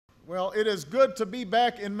Well, it is good to be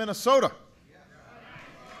back in Minnesota.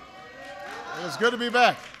 It is good to be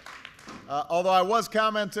back. Although I was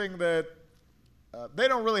commenting that they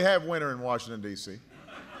don't really have winter in Washington, D.C.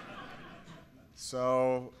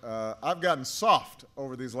 So I've gotten soft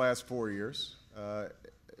over these last 4 years.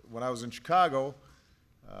 When I was in Chicago,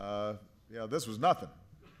 this was nothing.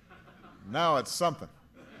 Now it's something.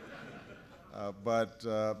 But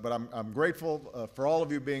I'm grateful for all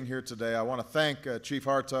of you being here today. I want to thank Chief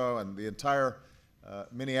Hartough and the entire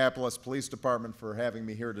Minneapolis Police Department for having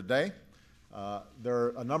me here today. There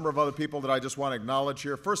are a number of other people that I just want to acknowledge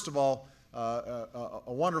here. First of all, a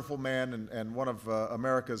wonderful man and one of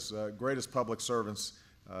America's greatest public servants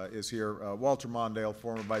is here, Walter Mondale,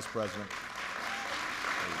 former Vice President.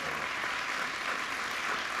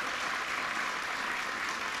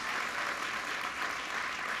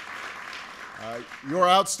 Your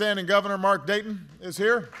outstanding governor, Mark Dayton, is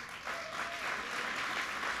here.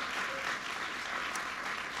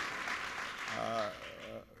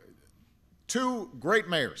 Two great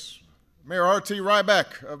mayors, Mayor R.T.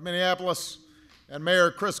 Rybak of Minneapolis and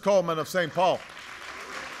Mayor Chris Coleman of St. Paul.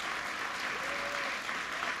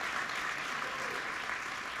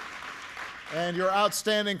 And your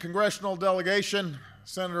outstanding congressional delegation,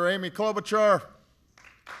 Senator Amy Klobuchar,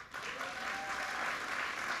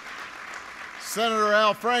 Senator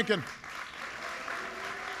Al Franken,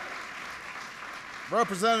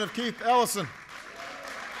 Representative Keith Ellison,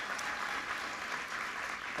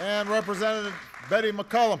 and Representative Betty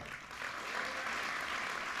McCollum.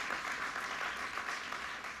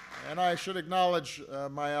 And I should acknowledge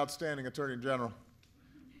my outstanding Attorney General.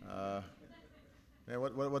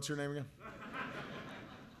 What's your name again?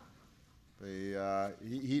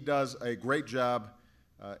 He does a great job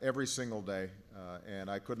every single day, and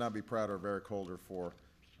I could not be prouder of Eric Holder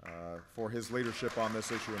for his leadership on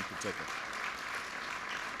this issue in particular.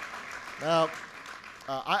 Now,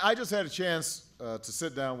 I just had a chance to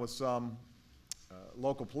sit down with some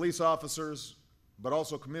local police officers, but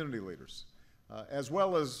also community leaders, as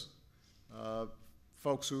well as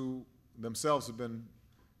folks who themselves have been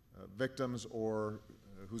victims or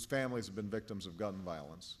whose families have been victims of gun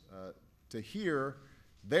violence, to hear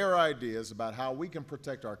their ideas about how we can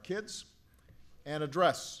protect our kids and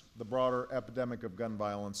address the broader epidemic of gun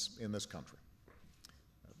violence in this country.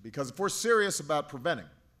 Because if we're serious about preventing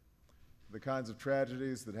the kinds of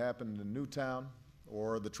tragedies that happened in Newtown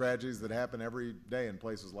or the tragedies that happen every day in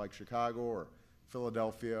places like Chicago or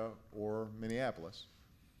Philadelphia or Minneapolis,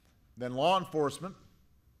 then law enforcement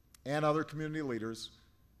and other community leaders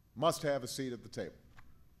must have a seat at the table.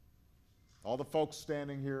 All the folks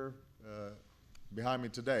standing here behind me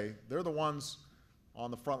today, they're the ones on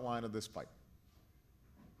the front line of this fight.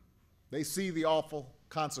 They see the awful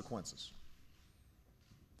consequences,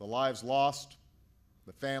 the lives lost,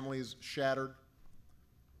 the families shattered.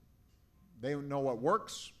 They know what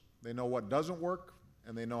works, they know what doesn't work,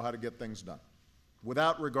 and they know how to get things done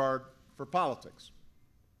without regard for politics.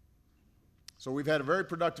 So we've had a very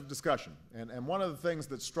productive discussion, and one of the things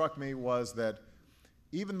that struck me was that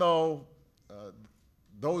even though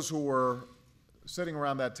those who were sitting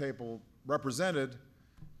around that table represented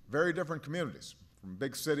very different communities, from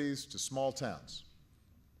big cities to small towns,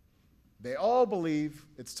 they all believe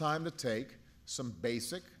it's time to take some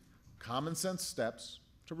basic, common sense steps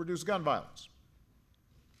to reduce gun violence.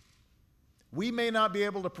 We may not be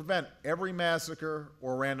able to prevent every massacre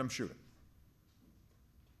or random shooting.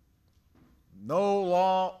 No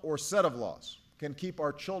law or set of laws can keep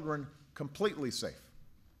our children completely safe.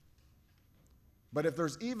 But if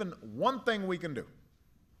there's even one thing we can do,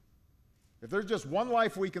 if there's just one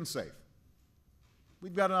life we can save,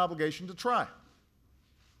 we've got an obligation to try.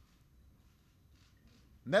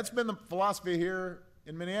 And that's been the philosophy here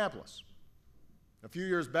in Minneapolis. A few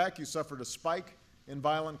years back, you suffered a spike in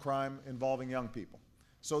violent crime involving young people.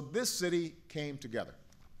 So this city came together.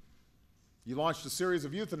 You launched a series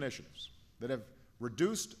of youth initiatives that have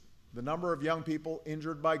reduced the number of young people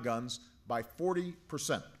injured by guns by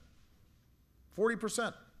 40%.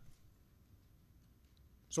 40%.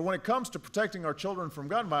 So when it comes to protecting our children from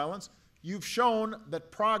gun violence, you've shown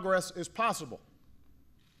that progress is possible.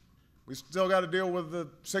 We still got to deal with the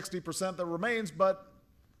 60% that remains, but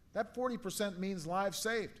that 40% means lives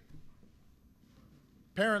saved.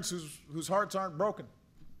 Parents whose hearts aren't broken.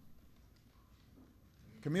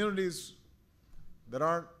 Communities that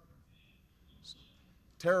aren't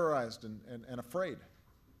terrorized and afraid.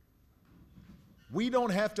 We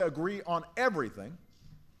don't have to agree on everything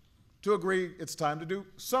to agree it's time to do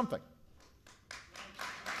something.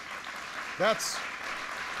 That's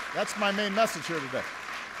my main message here today.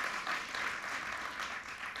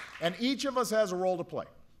 And each of us has a role to play.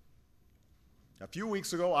 A few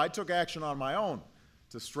weeks ago, I took action on my own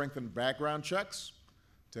to strengthen background checks,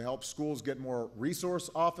 to help schools get more resource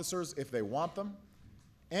officers if they want them,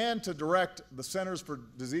 and to direct the Centers for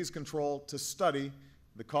Disease Control to study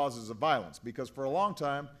the causes of violence, because for a long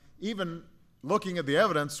time, even looking at the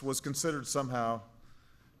evidence was considered somehow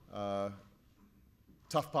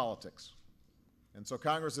tough politics. And so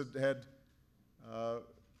Congress had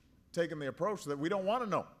taken the approach that we don't want to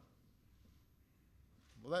know.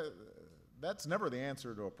 Well, that's never the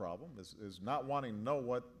answer to a problem, is not wanting to know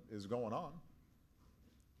what is going on.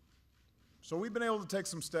 So we've been able to take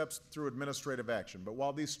some steps through administrative action, but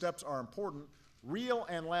while these steps are important, real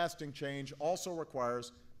and lasting change also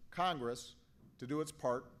requires Congress to do its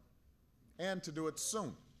part and to do it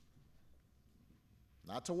soon,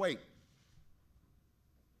 not to wait.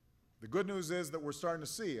 The good news is that we're starting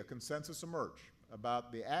to see a consensus emerge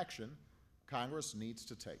about the action Congress needs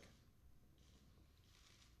to take.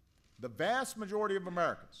 The vast majority of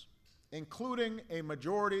Americans, including a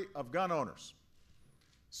majority of gun owners,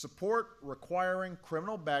 support requiring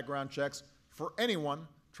criminal background checks for anyone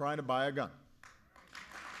trying to buy a gun.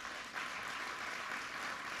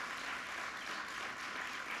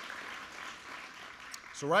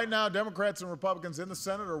 So right now, Democrats and Republicans in the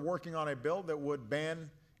Senate are working on a bill that would ban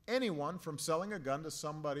anyone from selling a gun to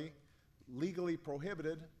somebody legally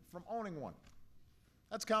prohibited from owning one.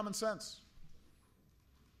 That's common sense.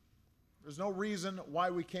 There's no reason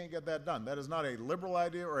why we can't get that done. That is not a liberal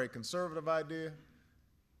idea or a conservative idea.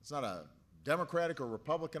 It's not a Democratic or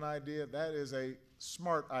Republican idea. That is a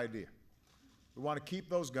smart idea. We want to keep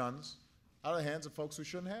those guns out of the hands of folks who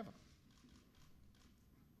shouldn't have them.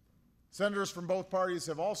 Senators from both parties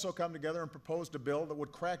have also come together and proposed a bill that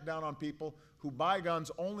would crack down on people who buy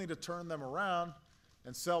guns only to turn them around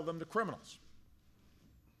and sell them to criminals.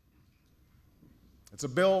 It's a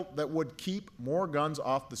bill that would keep more guns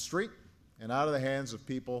off the street and out of the hands of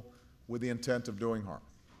people with the intent of doing harm.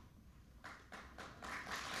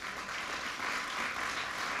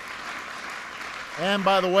 And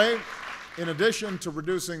by the way, in addition to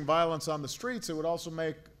reducing violence on the streets, it would also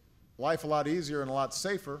make life a lot easier and a lot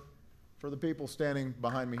safer for the people standing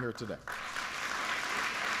behind me here today.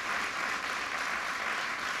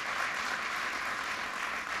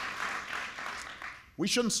 We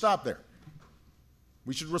shouldn't stop there.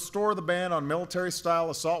 We should restore the ban on military-style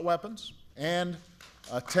assault weapons and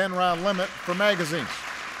a 10-round limit for magazines.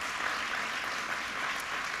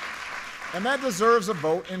 And that deserves a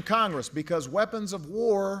vote in Congress, because weapons of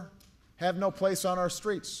war have no place on our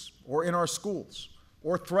streets or in our schools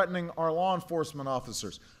or threatening our law enforcement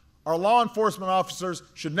officers. Our law enforcement officers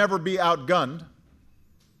should never be outgunned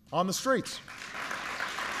on the streets.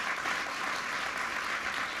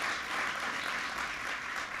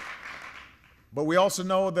 But we also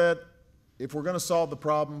know that if we're going to solve the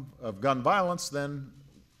problem of gun violence, then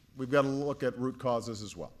we've got to look at root causes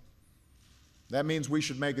as well. That means we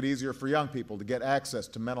should make it easier for young people to get access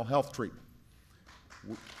to mental health treatment.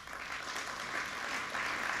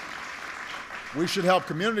 We should help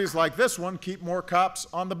communities like this one keep more cops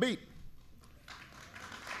on the beat.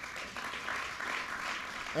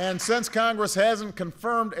 And since Congress hasn't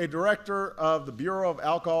confirmed a director of the Bureau of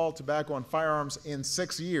Alcohol, Tobacco, and Firearms in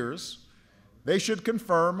 6 years, they should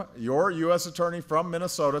confirm your U.S. Attorney from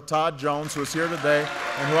Minnesota, Todd Jones, who is here today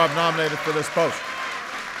and who I've nominated for this post.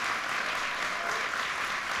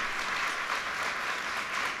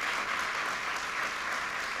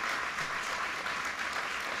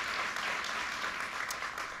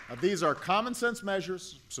 These are common sense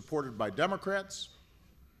measures supported by Democrats,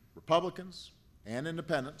 Republicans, and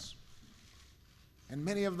independents, and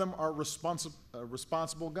many of them are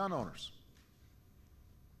responsible gun owners.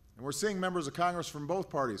 And we're seeing members of Congress from both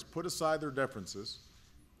parties put aside their differences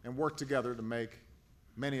and work together to make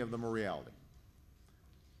many of them a reality.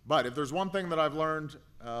 But if there's one thing that I've learned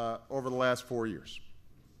over the last 4 years,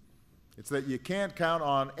 it's that you can't count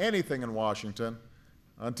on anything in Washington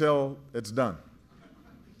until it's done.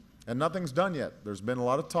 And nothing's done yet. There's been a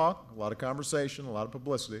lot of talk, a lot of conversation, a lot of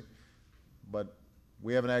publicity, but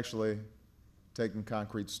we haven't actually taken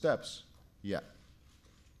concrete steps yet.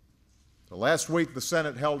 So last week, the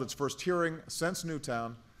Senate held its first hearing since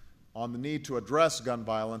Newtown on the need to address gun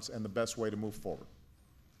violence and the best way to move forward.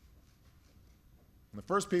 And the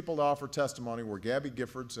first people to offer testimony were Gabby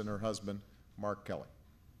Giffords and her husband, Mark Kelly.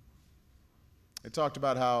 They talked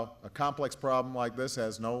about how a complex problem like this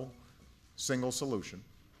has no single solution.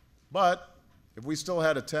 But if we still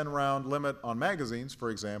had a 10-round limit on magazines, for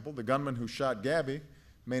example, the gunman who shot Gabby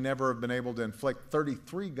may never have been able to inflict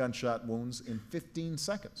 33 gunshot wounds in 15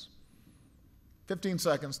 seconds. 15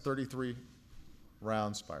 seconds, 33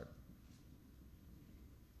 rounds fired.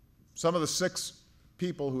 some of the 6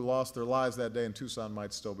 people who lost their lives that day in Tucson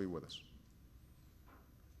might still be with us.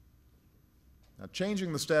 Now,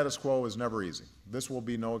 changing the status quo is never easy. This will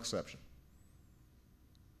be no exception.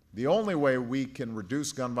 The only way we can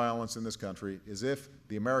reduce gun violence in this country is if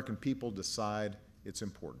the American people decide it's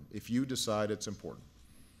important, if you decide it's important.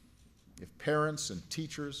 If parents and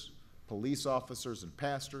teachers, police officers and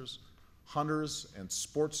pastors, hunters and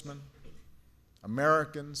sportsmen,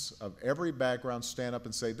 Americans of every background stand up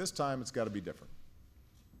and say, this time it's got to be different.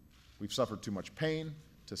 We've suffered too much pain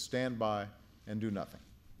to stand by and do nothing.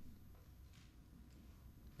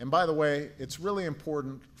 And by the way, it's really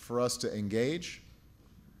important for us to engage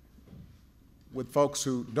with folks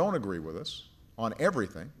who don't agree with us on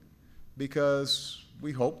everything, because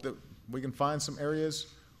we hope that we can find some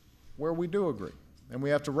areas where we do agree. And we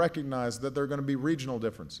have to recognize that there are going to be regional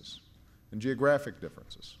differences and geographic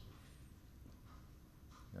differences.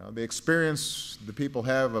 You know, the experience the people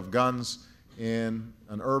have of guns in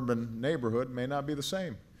an urban neighborhood may not be the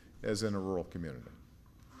same as in a rural community.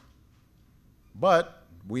 But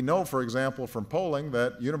we know, for example, from polling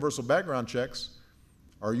that universal background checks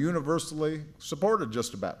are universally supported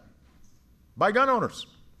just about by gun owners.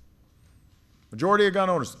 Majority of gun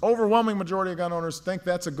owners, overwhelming majority of gun owners think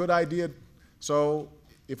that's a good idea. So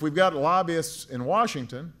if we've got lobbyists in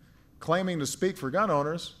Washington claiming to speak for gun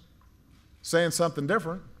owners, saying something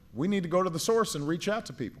different, we need to go to the source and reach out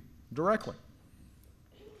to people directly.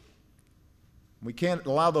 We can't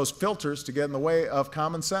allow those filters to get in the way of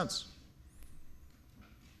common sense.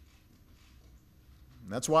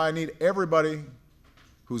 And that's why I need everybody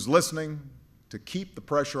who's listening to keep the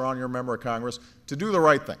pressure on your member of Congress to do the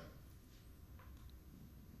right thing.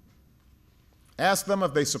 Ask them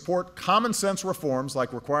if they support common sense reforms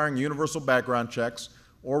like requiring universal background checks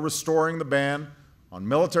or restoring the ban on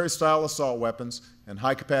military-style assault weapons and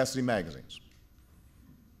high-capacity magazines.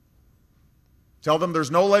 Tell them there's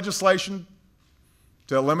no legislation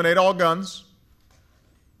to eliminate all guns.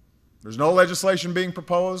 There's no legislation being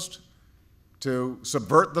proposed to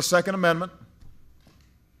subvert the Second Amendment.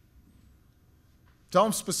 Tell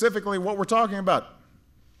them specifically what we're talking about.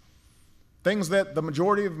 Things that the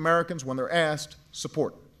majority of Americans, when they're asked,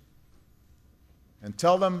 support. And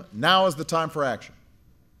tell them now is the time for action.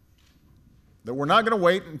 That we're not going to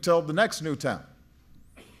wait until the next Newtown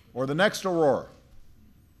or the next Aurora.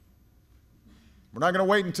 We're not going to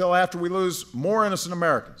wait until after we lose more innocent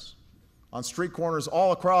Americans on street corners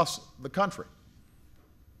all across the country.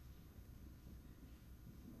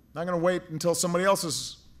 Not going to wait until somebody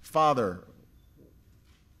else's father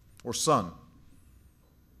or son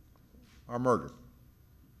are murdered.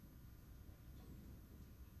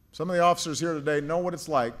 Some of the officers here today know what it's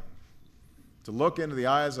like to look into the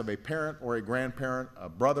eyes of a parent or a grandparent, a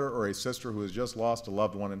brother or a sister who has just lost a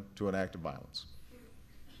loved one to an act of violence.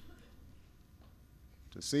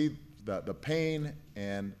 To see the pain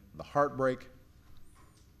and the heartbreak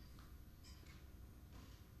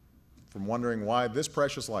from wondering why this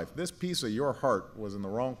precious life, this piece of your heart, was in the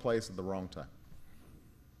wrong place at the wrong time.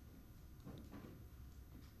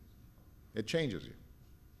 It changes you.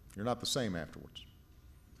 You're not the same afterwards.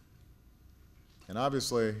 And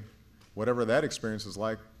obviously, whatever that experience is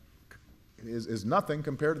like is nothing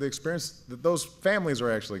compared to the experience that those families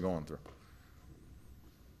are actually going through.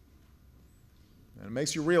 And it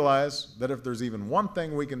makes you realize that if there's even one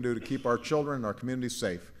thing we can do to keep our children and our communities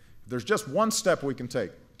safe, if there's just one step we can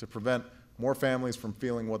take to prevent more families from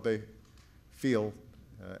feeling what they feel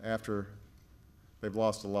after they've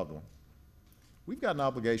lost a loved one, we've got an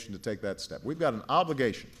obligation to take that step. We've got an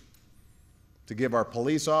obligation to give our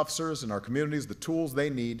police officers and our communities the tools they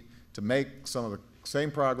need to make some of the same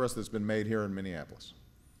progress that's been made here in Minneapolis.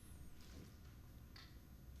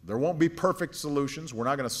 There won't be perfect solutions. We're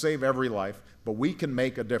not going to save every life, but we can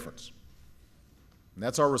make a difference. And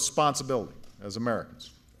that's our responsibility as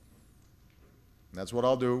Americans. And that's what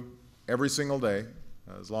I'll do every single day,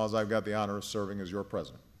 as long as I've got the honor of serving as your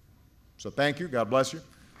president. So thank you. God bless you.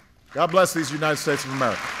 God bless these United States of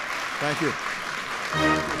America. Thank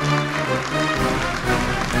you.